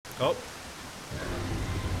Oh.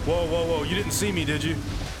 Whoa, whoa, whoa. You didn't see me, did you?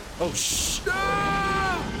 Oh, shh.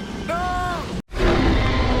 No! No!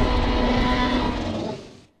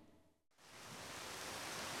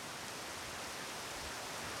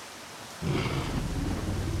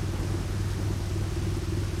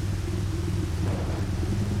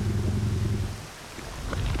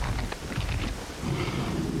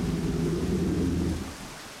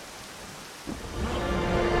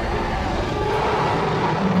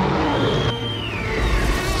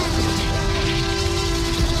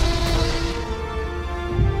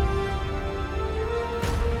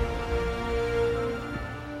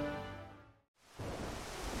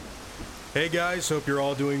 Hey guys, hope you're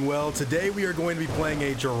all doing well. Today we are going to be playing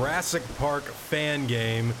a Jurassic Park fan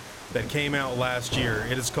game that came out last year.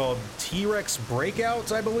 It is called T.rex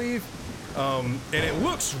Breakout, I believe. And it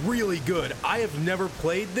looks really good. I have never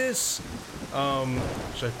played this. So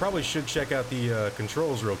I probably should check out the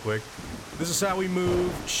controls real quick. This is how we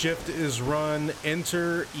move. Shift is run.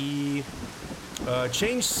 Enter E.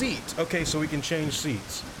 Change seat. Okay, so we can change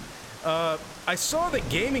seats. I saw the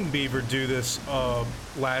Gaming Beaver do this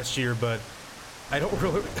last year, but I don't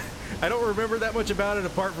remember that much about it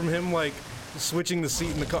apart from him like switching the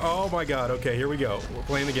seat in the car. Oh my god, okay, here we go. We're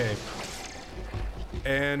playing the game.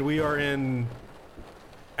 And we are in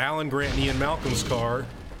Alan Grant and Ian Malcolm's car.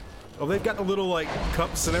 Oh, they've got the little like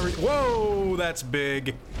cups and everything. Whoa, that's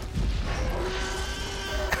big.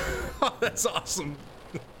 Oh, that's awesome.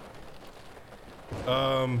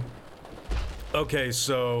 Okay,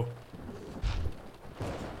 so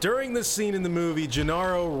during this scene in the movie,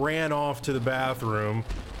 Gennaro ran off to the bathroom,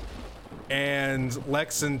 and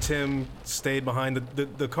Lex and Tim stayed behind.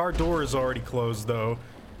 The car door is already closed, though.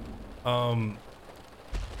 Can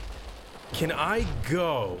I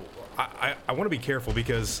go? I want to be careful,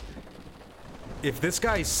 because if this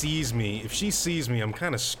guy sees me, if she sees me, I'm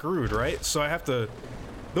kind of screwed, right? So I have to...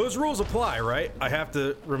 Those rules apply, right? I have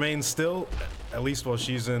to remain still, at least while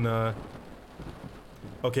she's in,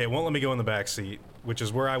 Okay, it won't let me go in the back seat, which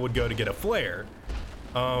is where I would go to get a flare.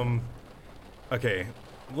 Okay,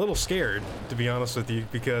 a little scared, to be honest with you,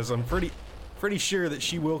 because I'm pretty sure that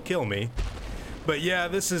she will kill me. But yeah,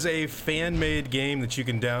 this is a fan-made game that you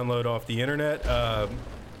can download off the internet.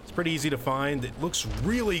 It's pretty easy to find. It looks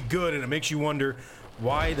really good, and it makes you wonder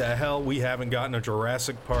why the hell we haven't gotten a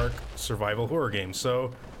Jurassic Park survival horror game.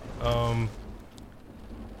 So,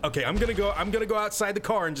 okay, I'm gonna go outside the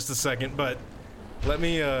car in just a second, but let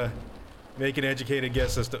me make an educated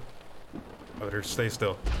guess as to... Oh, better stay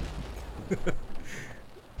still.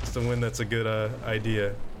 Just to win, that's a good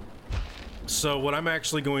idea. So what I'm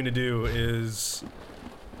actually going to do is...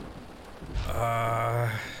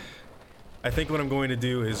 I think what I'm going to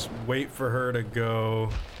do is wait for her to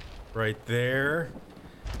go right there.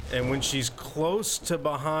 And when she's close to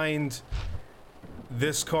behind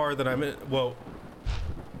this car that I'm in... Whoa.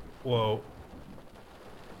 Whoa.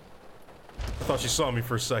 I thought she saw me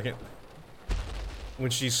for a second. When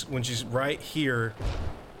she's right here.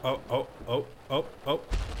 Oh.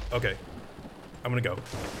 Okay. I'm gonna go.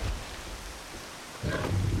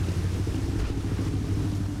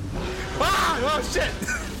 Ah! Oh shit!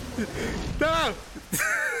 No!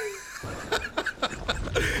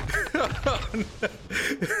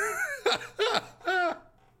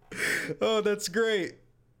 Oh, that's great.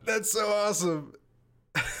 That's so awesome.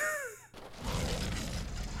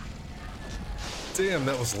 Damn,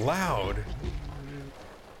 that was loud.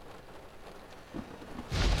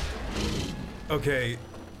 Okay.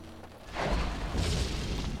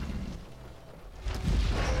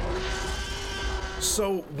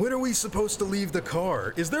 So, when are we supposed to leave the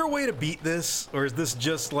car? Is there a way to beat this, or is this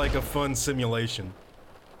just like a fun simulation?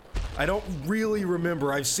 I don't really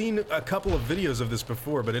remember. I've seen a couple of videos of this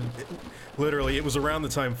before, but literally, it was around the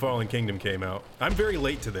time Fallen Kingdom came out. I'm very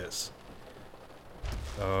late to this.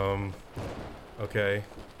 Okay.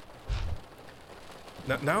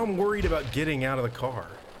 Now I'm worried about getting out of the car.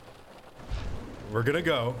 We're gonna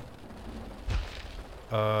go.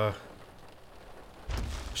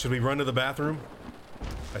 Should we run to the bathroom?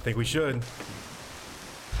 I think we should.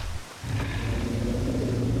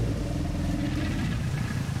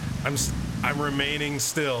 I'm remaining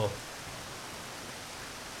still.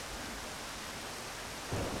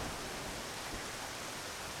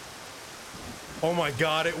 Oh my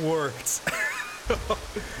god, it worked.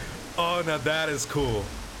 Oh, now that is cool.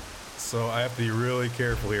 So I have to be really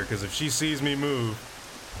careful here, because if she sees me move...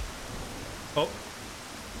 Oh.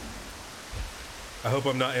 I hope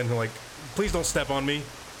I'm not in, like... Please don't step on me.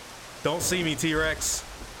 Don't see me, T-Rex.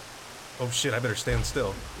 Oh shit, I better stand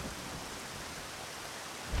still.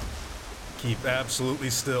 Keep absolutely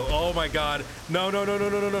still. Oh my god. No, no, no, no,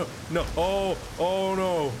 no, no, no. No. Oh, oh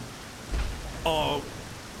no. Oh.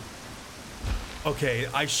 Okay,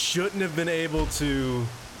 I shouldn't have been able to...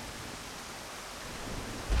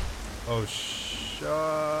 Oh,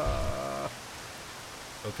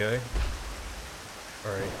 okay.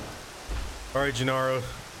 Alright. Alright, Gennaro.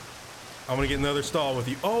 I'm gonna get another stall with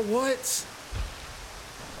you. Oh, what?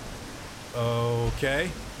 Okay.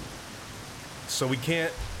 So we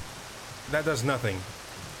can't... That does nothing.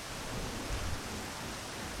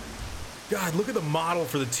 God, look at the model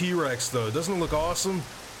for the T-Rex, though. Doesn't it look awesome?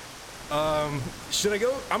 Should I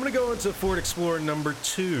go? I'm gonna go into Ford Explorer number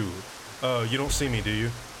 2. Oh, you don't see me, do you?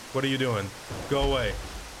 What are you doing? Go away.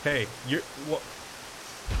 Hey, you're... What?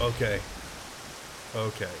 Okay.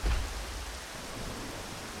 Okay.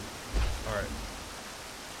 Alright.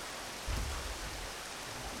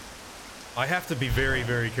 I have to be very,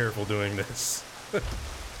 very careful doing this.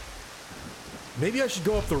 Maybe I should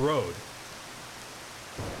go up the road.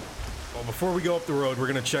 Well, before we go up the road, we're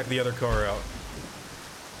gonna check the other car out.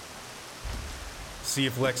 See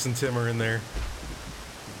if Lex and Tim are in there.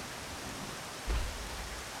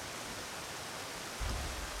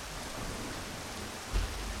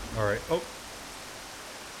 Alright. Oh.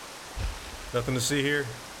 Nothing to see here.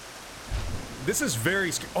 This is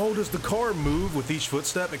very scary. Oh, does the car move with each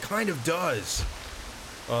footstep? It kind of does.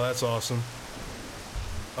 Oh, that's awesome.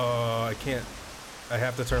 I can't... I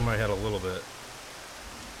have to turn my head a little bit.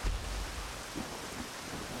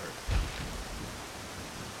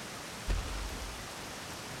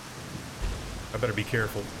 I better be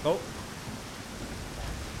careful. Oh.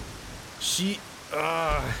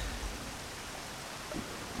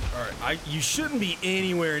 Alright, you shouldn't be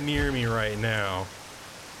anywhere near me right now.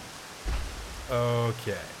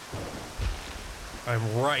 Okay.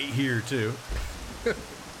 I'm right here, too.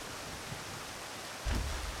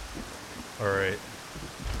 Alright.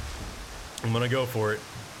 I'm gonna go for it.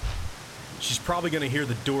 She's probably gonna hear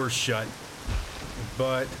the door shut,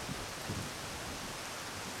 but...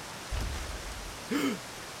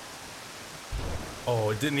 Oh,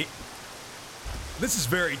 it didn't... This is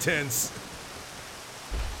very tense.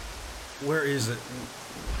 Where is it?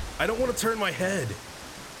 I don't want to turn my head.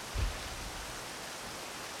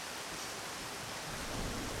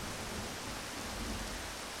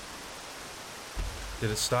 Did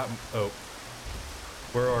it stop? Oh.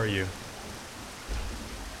 Where are you?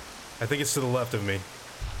 I think it's to the left of me.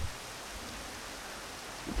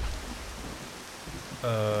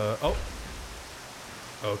 Oh.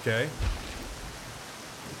 Okay.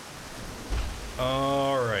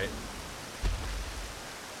 Alright.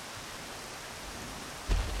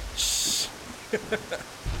 Shh.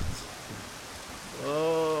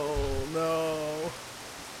 Oh, no.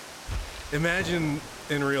 Imagine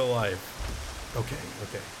in real life. Okay,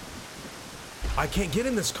 okay. I can't get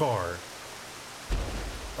in this car.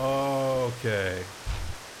 Okay.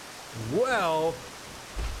 Well,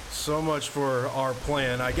 so much for our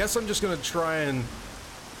plan. I guess I'm just gonna try and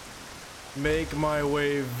make my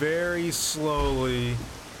way very slowly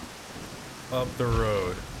up the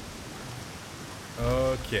road.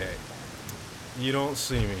 Okay. You don't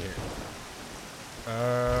see me here.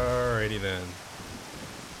 Alrighty then.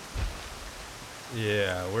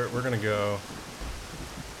 Yeah, we're gonna go.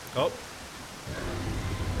 Oh.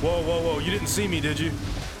 Whoa, whoa, whoa. You didn't see me, did you?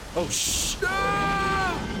 Oh, shh. No!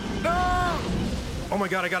 No! Oh my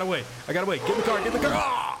god, I got away. I got away. Get in the car, get in the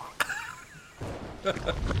car.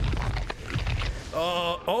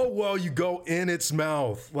 Oh! Oh, well, you go in its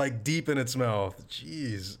mouth. Like, deep in its mouth.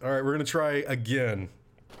 Jeez. Alright, we're gonna try again.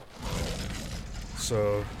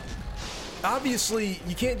 So, obviously,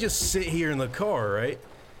 you can't just sit here in the car, right?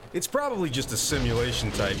 It's probably just a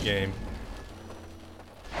simulation type game.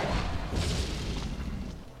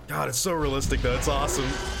 God, it's so realistic though, it's awesome.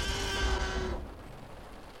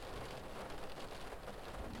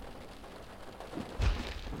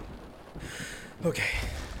 Okay.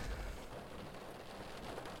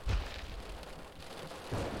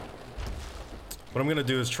 What I'm gonna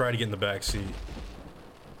do is try to get in the back seat.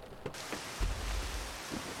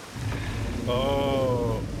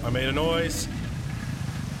 Oh, I made a noise.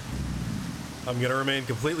 I'm gonna remain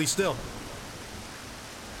completely still.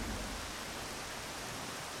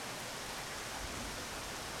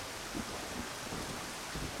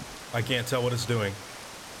 I can't tell what it's doing.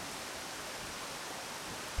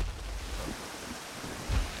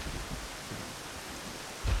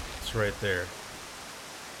 It's right there.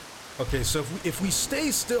 Okay, so if we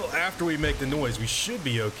stay still after we make the noise, we should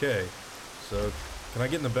be okay. So, can I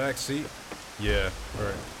get in the back seat? Yeah,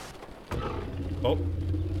 alright. Oh.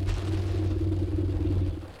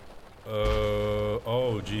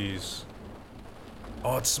 Oh, geez.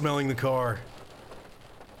 Oh, it's smelling the car.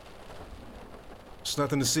 There's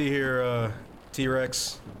nothing to see here,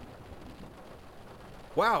 T-Rex.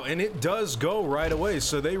 Wow, and it does go right away,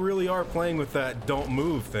 so they really are playing with that don't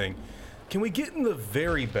move thing. Can we get in the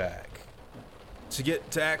very back to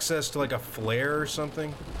get to access to like a flare or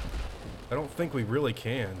something? I don't think we really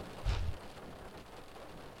can.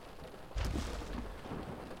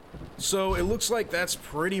 So it looks like that's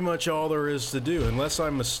pretty much all there is to do, unless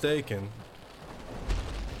I'm mistaken.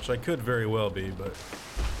 Which I could very well be, but...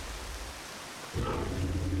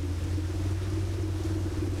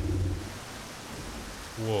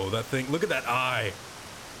 Whoa, that thing, look at that eye!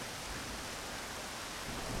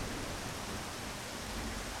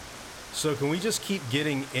 So can we just keep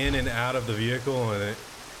getting in and out of the vehicle and it...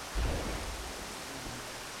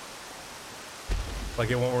 like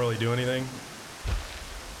it won't really do anything?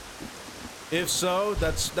 If so,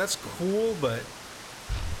 that's cool, but...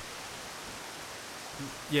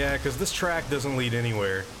 yeah, because this track doesn't lead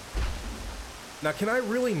anywhere. Now, can I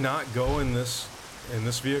really not go in this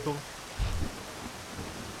vehicle?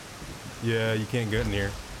 Yeah, you can't get in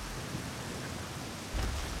here.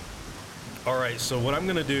 Alright, so what I'm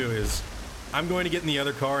gonna do is, I'm going to get in the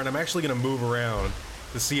other car, and I'm actually gonna move around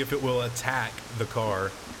to see if it will attack the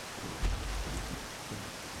car.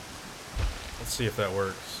 Let's see if that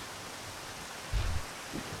works.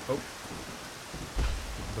 Oh.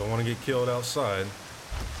 Don't want to get killed outside.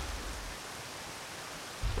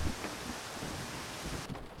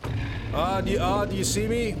 Do you see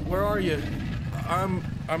me? Where are you? I'm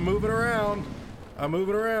moving around. I'm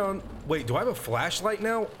moving around. Wait, do I have a flashlight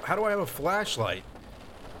now? How do I have a flashlight?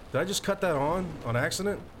 Did I just cut that on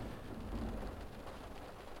accident?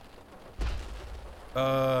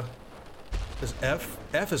 Is F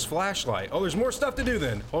is flashlight. Oh, there's more stuff to do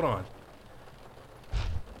then. Hold on.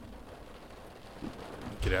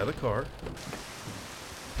 Get out of the car.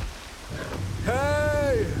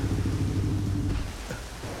 Hey!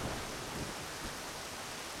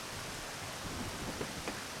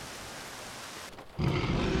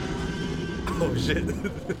 Oh shit.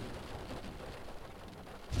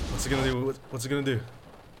 What's it gonna do? What's it gonna do?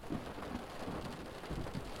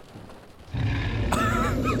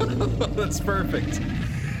 That's perfect.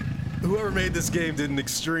 Whoever made this game did an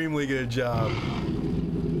extremely good job.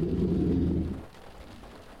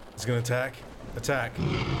 It's gonna attack. Attack.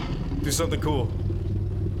 Do something cool.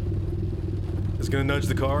 It's gonna nudge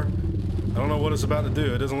the car. I don't know what it's about to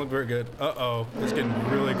do. It doesn't look very good. Uh-oh. It's getting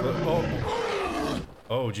really close. Oh.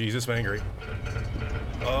 Oh, geez, it's angry.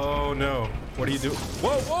 Oh, no. What do you do?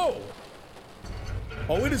 Whoa, whoa!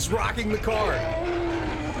 Oh, it is rocking the car.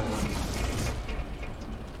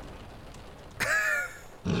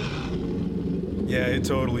 Yeah, it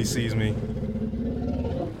totally sees me.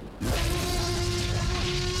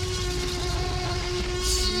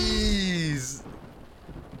 Jeez.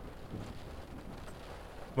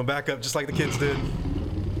 I'm gonna back up just like the kids did.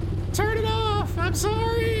 Turn it off! I'm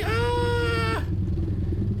sorry! Ah!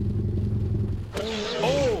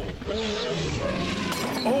 Oh!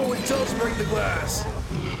 Oh, it does break the glass!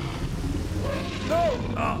 No!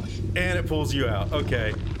 Oh, and it pulls you out.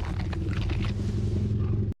 Okay.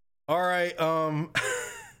 Alright,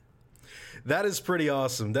 that is pretty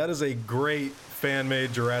awesome. That is a great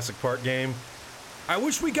fan-made Jurassic Park game. I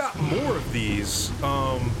wish we got more of these.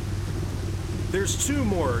 There's two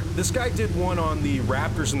more. This guy did one on the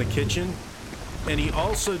raptors in the kitchen, and he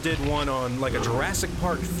also did one on like a Jurassic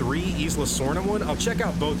Park 3 Isla Sorna one. I'll check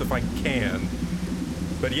out both if I can.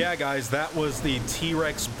 But yeah, guys, that was the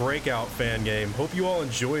T.rex Breakout fan game. Hope you all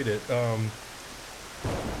enjoyed it.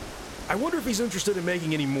 I wonder if he's interested in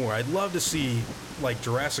making any more. I'd love to see, like,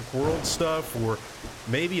 Jurassic World stuff, or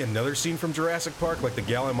maybe another scene from Jurassic Park, like the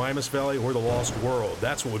Gallimimus Valley or the Lost World.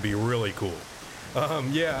 That's what would be really cool.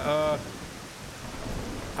 I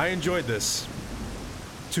enjoyed this.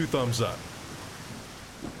 2 thumbs up.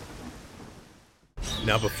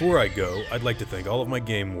 Now, before I go, I'd like to thank all of my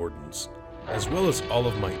game wardens, as well as all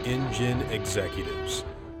of my InGen executives.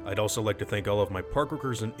 I'd also like to thank all of my park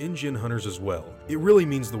workers and InGen hunters as well. It really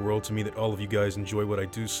means the world to me that all of you guys enjoy what I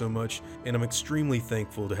do so much, and I'm extremely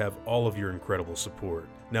thankful to have all of your incredible support.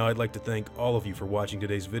 Now I'd like to thank all of you for watching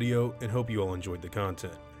today's video, and hope you all enjoyed the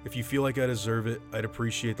content. If you feel like I deserve it, I'd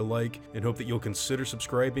appreciate the like, and hope that you'll consider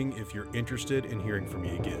subscribing if you're interested in hearing from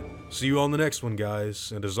me again. See you all in the next one,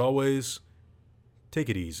 guys, and as always, take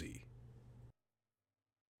it easy.